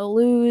was gonna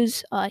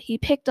lose. He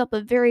picked up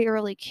a very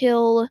early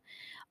kill,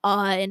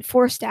 and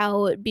forced out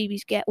one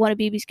of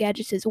BB's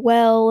gadgets as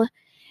well.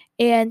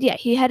 And yeah,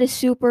 he had a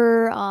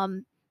super.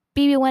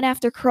 BB went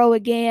after Crow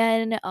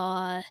again.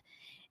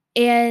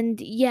 And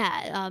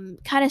yeah,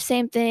 kind of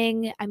same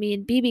thing. I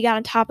mean, BB got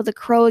on top of the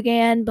Crow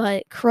again,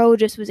 but Crow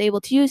just was able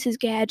to use his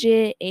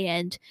gadget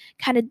and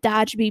kind of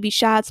dodge BB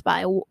shots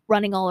by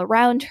running all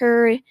around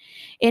her.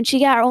 And she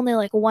got only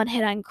like one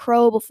hit on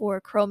Crow before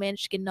Crow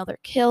managed to get another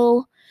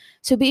kill.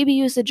 So BB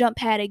used the jump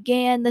pad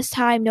again, this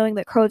time knowing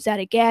that Crow's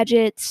out of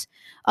gadgets.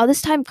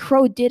 This time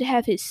Crow did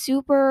have his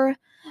super,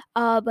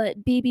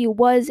 but BB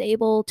was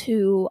able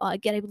to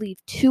get, I believe,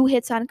 2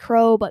 hits on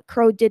Crow, but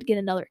Crow did get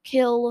another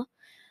kill.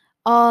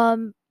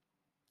 Um,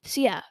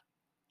 so yeah,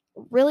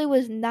 really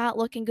was not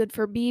looking good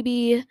for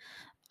BB.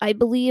 I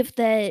believe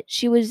that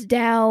she was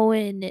down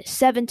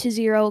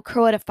 7-0.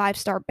 Crow had a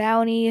 5-star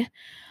bounty.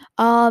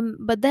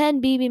 But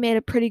then BB made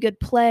a pretty good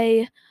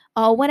play.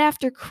 Went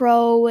after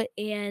Crow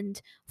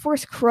and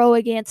forced Crow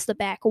against the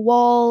back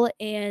wall,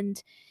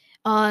 and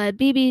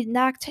BB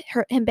knocked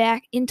him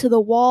back into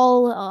the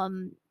wall,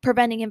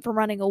 preventing him from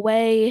running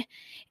away,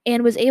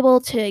 and was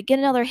able to get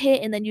another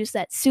hit and then use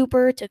that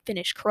super to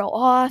finish Crow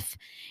off.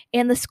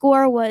 And the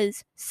score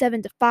was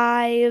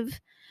 7-5.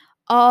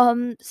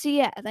 So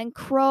yeah, then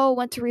Crow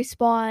went to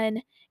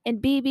respawn,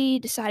 and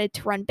BB decided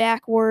to run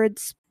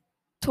backwards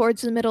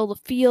towards the middle of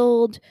the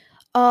field.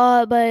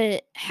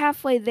 But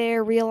halfway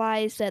there,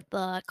 realized that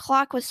the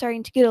clock was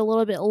starting to get a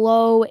little bit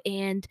low,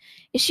 and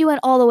if she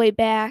went all the way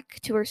back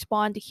to her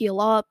spawn to heal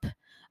up,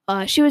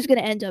 she was going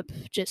to end up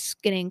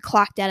just getting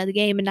clocked out of the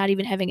game and not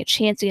even having a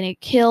chance of getting a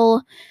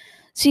kill.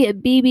 So yeah,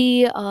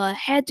 BB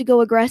had to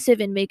go aggressive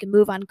and make a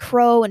move on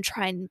Crow and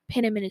try and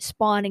pin him in his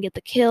spawn and get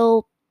the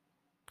kill.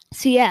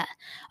 So yeah,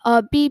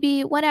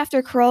 BB went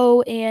after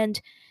Crow,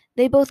 and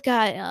they both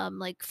got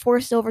like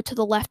forced over to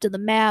the left of the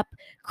map.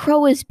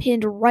 Crow was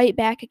pinned right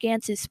back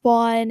against his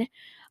spawn,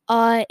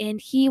 and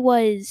he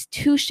was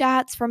 2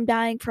 shots from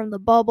dying from the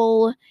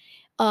bubble,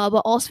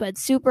 but also had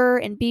super,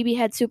 and BB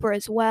had super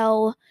as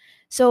well.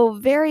 So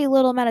very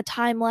little amount of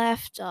time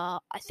left. I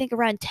think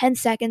around 10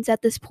 seconds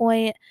at this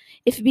point.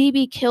 If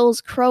BB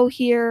kills Crow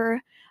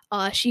here,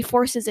 she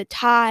forces a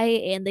tie,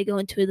 and they go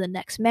into the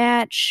next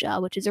match,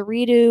 which is a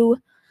redo.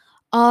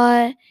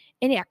 Uh,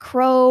 and yeah,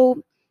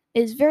 Crow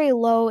is very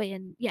low,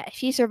 and yeah, if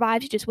he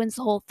survives, he just wins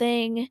the whole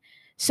thing.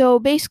 So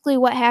basically,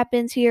 what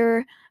happens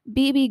here?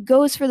 BB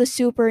goes for the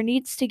super,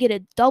 needs to get a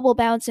double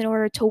bounce in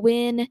order to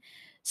win.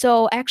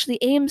 So actually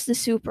aims the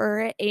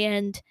super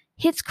and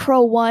hits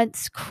Crow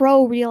once.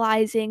 Crow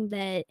realizing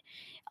that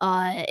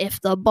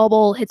if the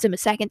bubble hits him a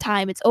second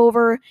time, it's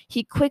over.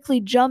 He quickly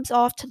jumps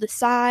off to the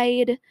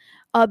side.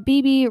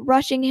 BB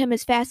rushing him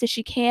as fast as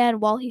she can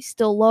while he's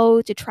still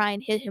low to try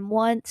and hit him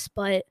once,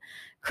 but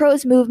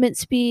Crow's movement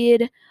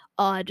speed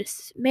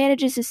just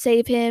manages to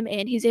save him,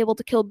 and he's able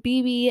to kill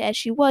BB as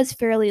she was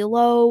fairly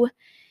low.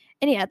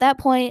 And yeah, at that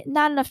point,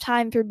 not enough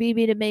time for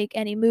BB to make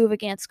any move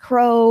against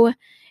Crow.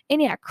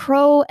 And yeah,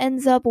 Crow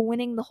ends up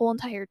winning the whole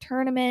entire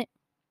tournament.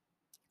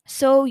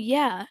 So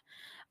yeah,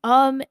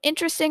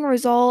 interesting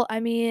result. I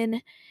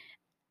mean,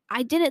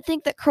 I didn't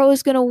think that Crow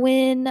was gonna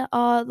win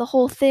the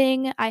whole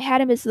thing. I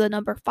had him as the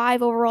number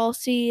 5 overall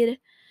seed.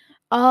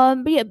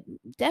 But yeah,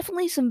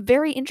 definitely some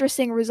very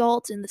interesting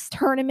results in this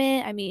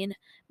tournament. I mean,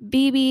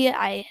 BB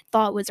I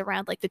thought was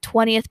around like the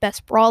 20th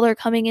best brawler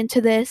coming into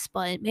this,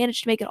 but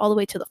managed to make it all the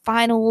way to the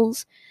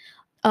finals.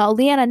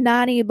 Leon and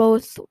Nani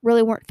both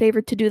really weren't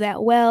favored to do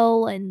that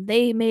well, and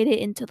they made it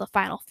into the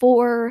final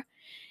 4.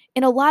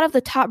 And a lot of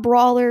the top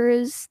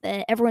brawlers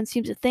that everyone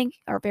seems to think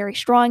are very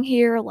strong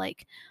here,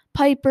 like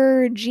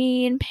Piper,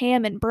 Jean,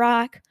 Pam, and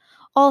Brock,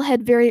 all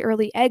had very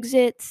early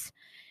exits.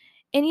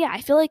 And yeah,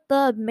 I feel like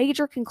the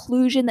major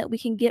conclusion that we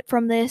can get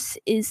from this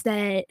is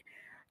that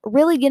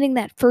really getting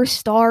that first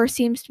star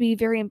seems to be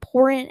very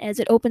important as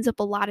it opens up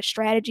a lot of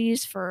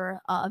strategies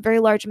for a very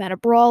large amount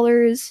of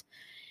brawlers.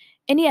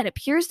 And yeah, it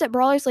appears that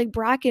brawlers like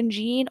Brock and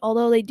Jean,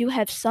 although they do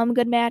have some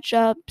good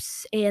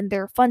matchups and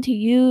they're fun to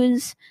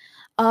use,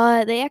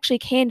 they actually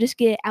can just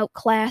get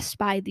outclassed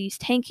by these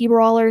tanky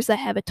brawlers that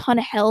have a ton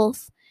of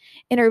health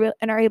and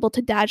are able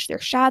to dodge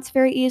their shots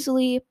very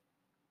easily.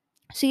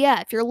 So yeah,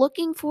 if you're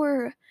looking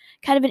for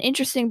kind of an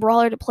interesting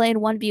brawler to play in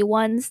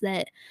 1v1s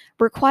that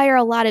require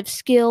a lot of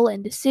skill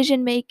and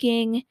decision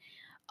making,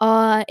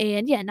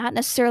 and yeah, not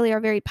necessarily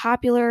are very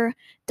popular,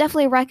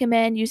 definitely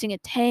recommend using a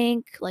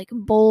tank like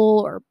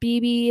Bull or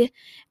BB,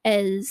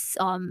 as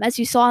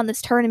you saw in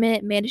this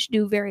tournament, managed to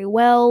do very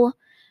well.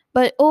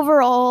 But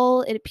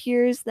overall, it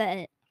appears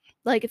that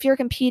like if you're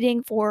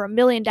competing for $1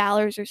 million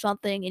or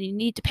something and you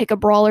need to pick a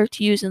brawler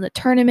to use in the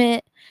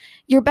tournament,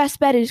 your best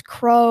bet is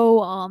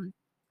Crow.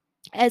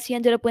 As he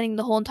ended up winning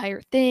the whole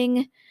entire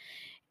thing,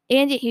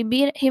 and he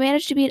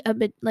managed to beat a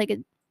bit like a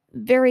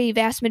very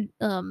vast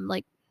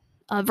like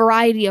a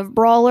variety of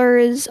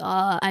brawlers.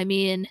 I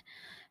mean,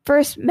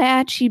 first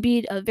match he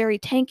beat a very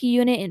tanky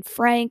unit in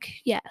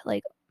Frank. Yeah,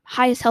 like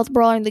highest health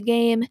brawler in the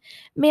game.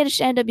 Managed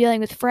to end up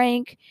dealing with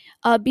Frank.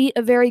 Beat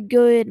a very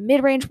good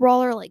mid-range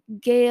brawler like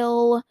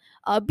Gale.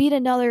 Beat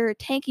another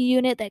tanky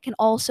unit that can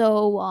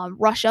also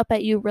rush up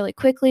at you really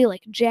quickly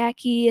like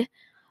Jackie.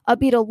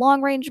 Beat a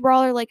long-range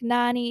brawler like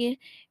Nani,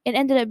 and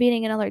ended up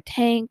beating another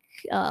tank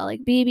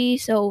like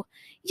BB. So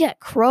yeah,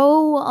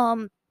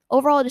 Crow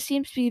overall it just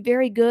seems to be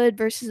very good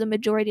versus the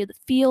majority of the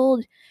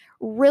field.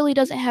 Really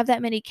doesn't have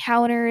that many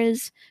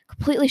counters.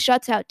 Completely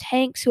shuts out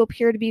tanks who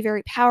appear to be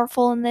very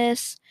powerful in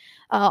this.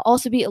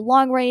 Also beat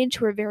long range,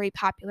 who are very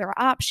popular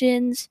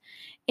options,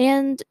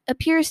 and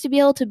appears to be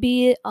able to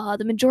beat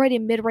the majority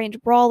of mid-range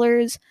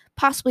brawlers,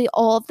 possibly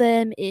all of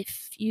them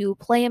if you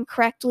play him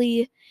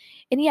correctly.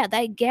 And yeah,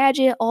 that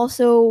gadget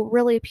also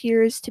really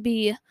appears to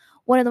be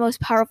one of the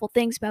most powerful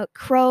things about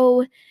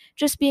Crow.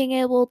 Just being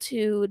able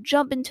to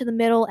jump into the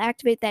middle,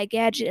 activate that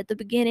gadget at the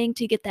beginning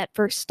to get that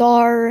first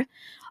star.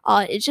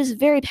 It's just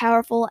very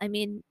powerful. I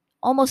mean,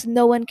 almost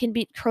no one can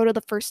beat Crow to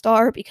the first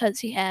star because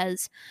he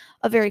has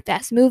a very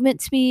fast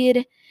movement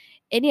speed.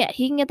 And yeah,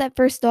 he can get that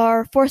first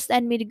star, force the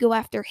enemy to go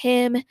after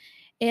him,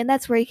 and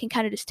that's where he can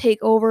kind of just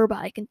take over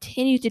by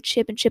continue to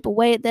chip and chip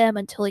away at them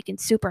until he can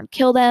super and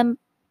kill them.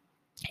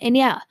 And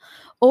yeah,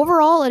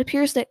 overall, it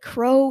appears that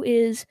Crow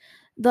is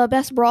the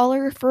best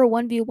brawler for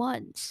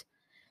 1v1s.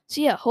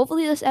 So yeah,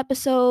 hopefully this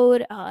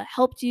episode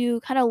helped you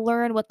kind of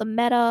learn what the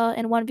meta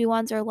and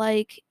 1v1s are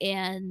like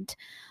and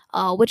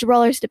which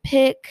brawlers to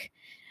pick.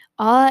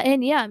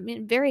 And yeah, I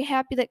mean, very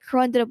happy that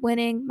Crow ended up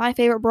winning. My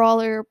favorite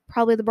brawler,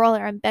 probably the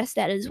brawler I'm best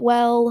at as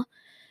well.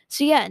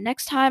 So yeah,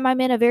 next time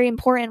I'm in a very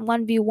important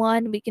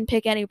 1v1, we can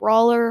pick any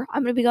brawler.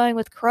 I'm going to be going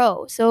with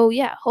Crow. So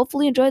yeah,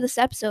 hopefully enjoy this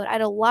episode. I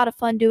had a lot of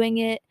fun doing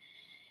it.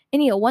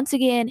 And once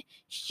again,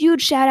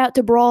 huge shout out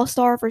to Brawl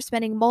Star for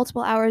spending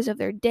multiple hours of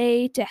their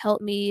day to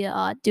help me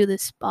do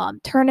this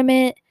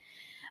tournament.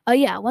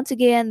 Yeah, once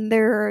again,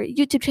 their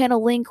YouTube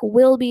channel link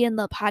will be in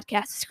the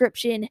podcast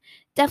description.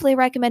 Definitely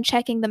recommend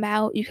checking them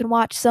out. You can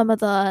watch some of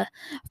the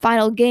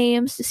final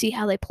games to see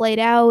how they played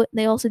out.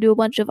 They also do a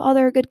bunch of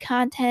other good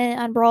content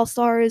on Brawl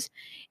Stars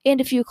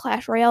and a few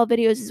Clash Royale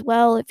videos as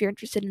well if you're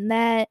interested in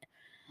that.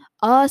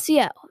 So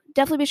yeah,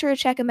 definitely be sure to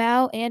check them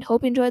out and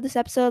hope you enjoyed this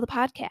episode of the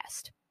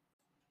podcast.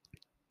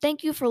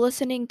 Thank you for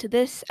listening to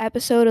this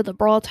episode of the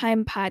Brawl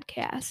Time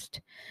Podcast.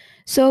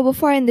 So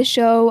before I end the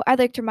show, I'd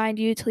like to remind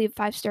you to leave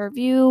a 5-star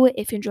review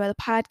if you enjoy the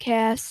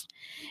podcast.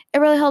 It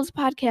really helps the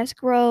podcast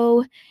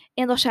grow,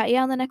 and I'll shout you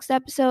out on the next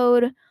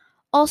episode.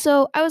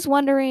 Also, I was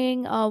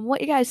wondering what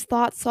your guys'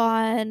 thoughts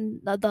on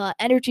the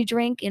energy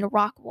drink in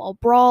Rockwall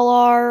Brawl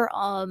are.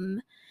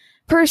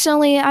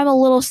 Personally, I'm a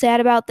little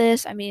sad about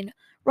this. I mean,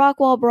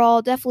 Rockwall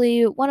Brawl,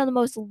 definitely one of the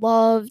most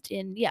loved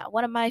and, yeah,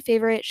 one of my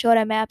favorite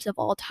Showdown maps of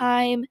all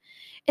time.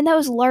 And that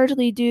was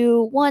largely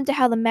due, one, to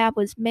how the map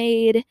was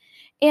made,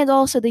 and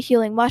also the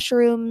healing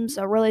mushrooms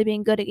really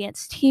being good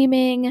against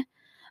teaming.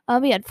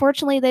 Yeah,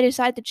 unfortunately, they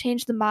decided to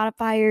change the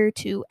modifier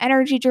to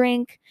energy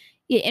drink.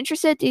 Yeah,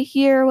 interested to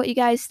hear what you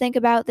guys think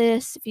about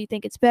this, if you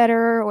think it's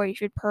better or you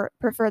should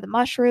prefer the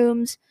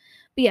mushrooms.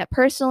 But yeah,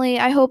 personally,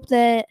 I hope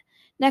that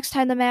next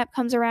time the map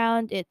comes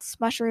around, it's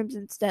mushrooms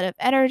instead of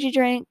energy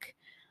drink.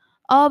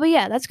 But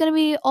yeah, that's going to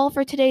be all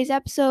for today's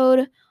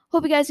episode.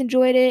 Hope you guys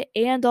enjoyed it,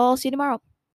 and I'll see you tomorrow.